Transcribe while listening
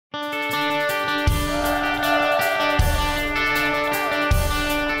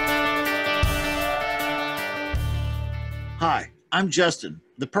I'm Justin.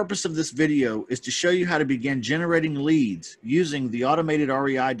 The purpose of this video is to show you how to begin generating leads using the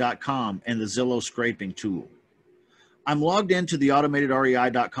automatedrei.com and the Zillow scraping tool. I'm logged into the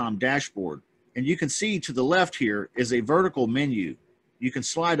automatedrei.com dashboard, and you can see to the left here is a vertical menu. You can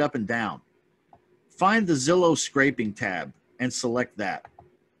slide up and down. Find the Zillow scraping tab and select that.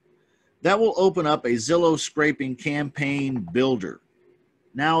 That will open up a Zillow scraping campaign builder.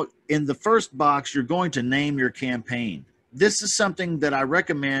 Now, in the first box, you're going to name your campaign. This is something that I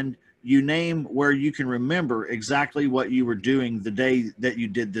recommend you name where you can remember exactly what you were doing the day that you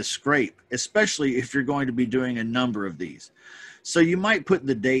did this scrape, especially if you're going to be doing a number of these. So you might put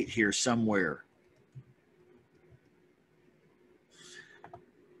the date here somewhere.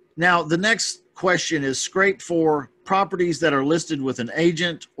 Now, the next question is scrape for properties that are listed with an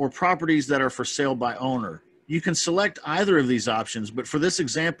agent or properties that are for sale by owner. You can select either of these options, but for this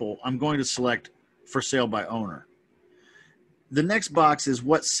example, I'm going to select for sale by owner. The next box is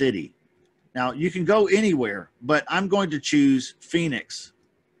what city. Now, you can go anywhere, but I'm going to choose Phoenix,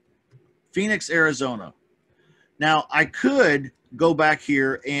 Arizona. Now, I could go back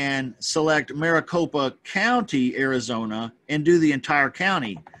here and select Maricopa County, Arizona, and do the entire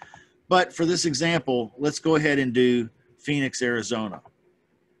county. But for this example, let's go ahead and do Phoenix, Arizona.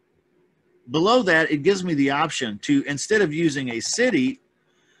 Below that, it gives me the option to, instead of using a city,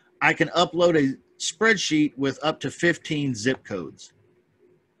 I can upload a spreadsheet with up to 15 zip codes.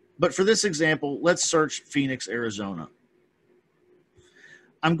 But for this example, let's search Phoenix, Arizona.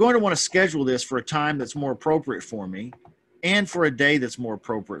 I'm going to want to schedule this for a time that's more appropriate for me and for a day that's more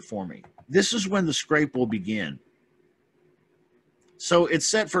appropriate for me. This is when the scrape will begin. So it's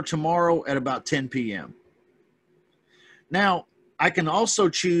set for tomorrow at about 10 p.m. Now, I can also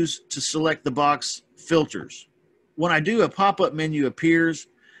choose to select the box filters. When I do, a pop-up menu appears,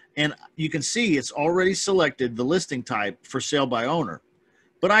 and you can see it's already selected the listing type for sale by owner.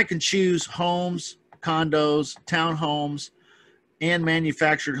 But I can choose homes, condos, townhomes, and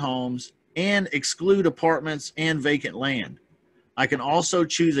manufactured homes, and exclude apartments and vacant land. I can also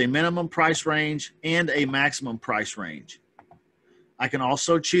choose a minimum price range and a maximum price range. I can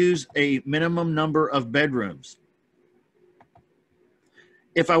also choose a minimum number of bedrooms.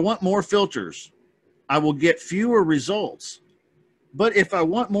 If I want more filters, I will get fewer results. But if I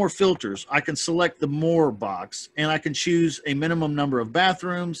want more filters, I can select the More box, and I can choose a minimum number of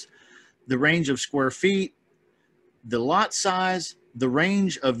bathrooms, the range of square feet, the lot size, the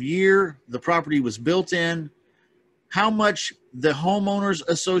range of year the property was built in, how much the homeowners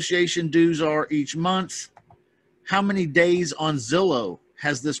association dues are each month, how many days on Zillow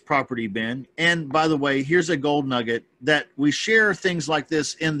has this property been. And by the way, here's a gold nugget that we share things like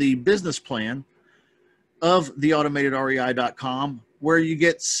this in the business plan of the automatedrei.com, where you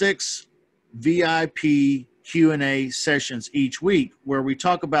get 6 VIP Q&A sessions each week, where we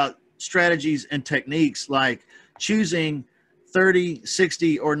talk about strategies and techniques like choosing 30,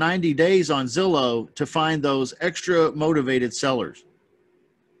 60, or 90 days on Zillow to find those extra motivated sellers.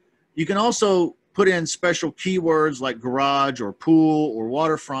 You can also put in special keywords like garage or pool or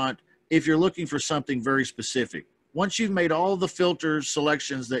waterfront if you're looking for something very specific. Once you've made all the filters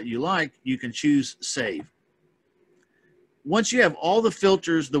selections that you like, you can choose Save. Once you have all the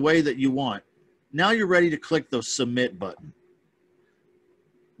filters the way that you want, now you're ready to click the Submit button.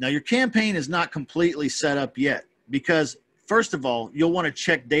 Now, your campaign is not completely set up yet because, first of all, you'll want to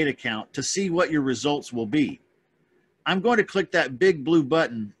check data count to see what your results will be. I'm going to click that big blue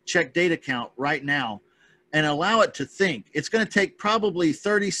button, Check Data Count, right now and allow it to think. It's going to take probably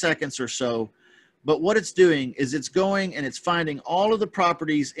 30 seconds or so, but what it's doing is it's going and it's finding all of the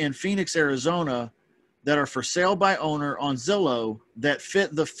properties in Phoenix, Arizona that are for sale by owner on Zillow that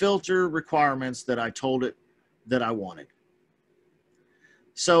fit the filter requirements that I told it that I wanted.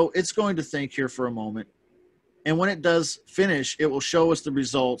 So it's going to think here for a moment. And when it does finish, it will show us the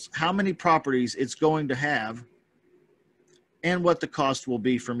results, how many properties it's going to have, and what the cost will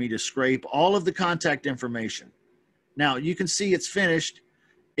be for me to scrape all of the contact information. Now, you can see it's finished.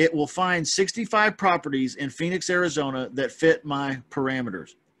 It will find 65 properties in Phoenix, Arizona that fit my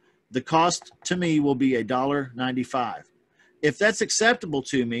parameters. The cost to me will be $1.95. If that's acceptable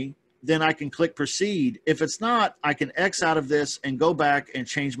to me, then I can click Proceed. If it's not, I can X out of this and go back and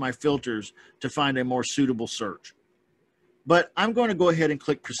change my filters to find a more suitable search. But I'm going to go ahead and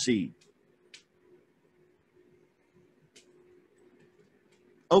click Proceed.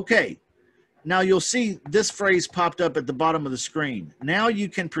 Okay, now you'll see this phrase popped up at the bottom of the screen. Now you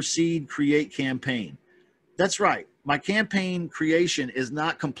can proceed, create campaign. That's right. My campaign creation is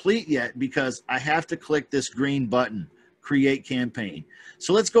not complete yet because I have to click this green button, Create Campaign.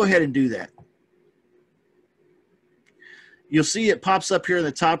 So let's go ahead and do that. You'll see it pops up here in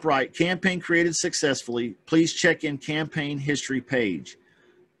the top right, campaign created successfully. Please check in campaign history page.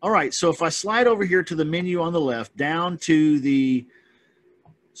 All right, so if I slide over here to the menu on the left, down to the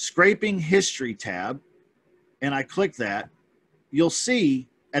scraping history tab, and I click that, you'll see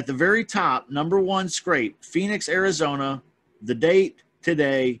at the very top, number 1 scrape, Phoenix, Arizona, the date,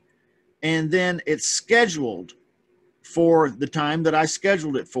 today, and then it's scheduled for the time that I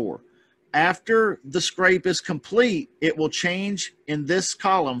scheduled it for. After the scrape is complete, it will change in this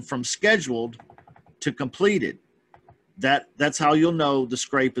column from scheduled to completed. That's how you'll know the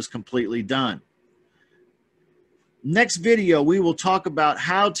scrape is completely done. Next video, we will talk about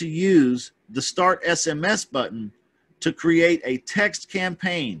how to use the Start SMS button to create a text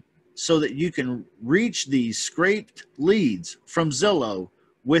campaign so that you can reach these scraped leads from Zillow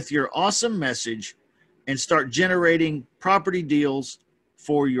with your awesome message and start generating property deals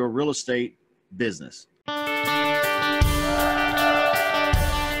for your real estate business.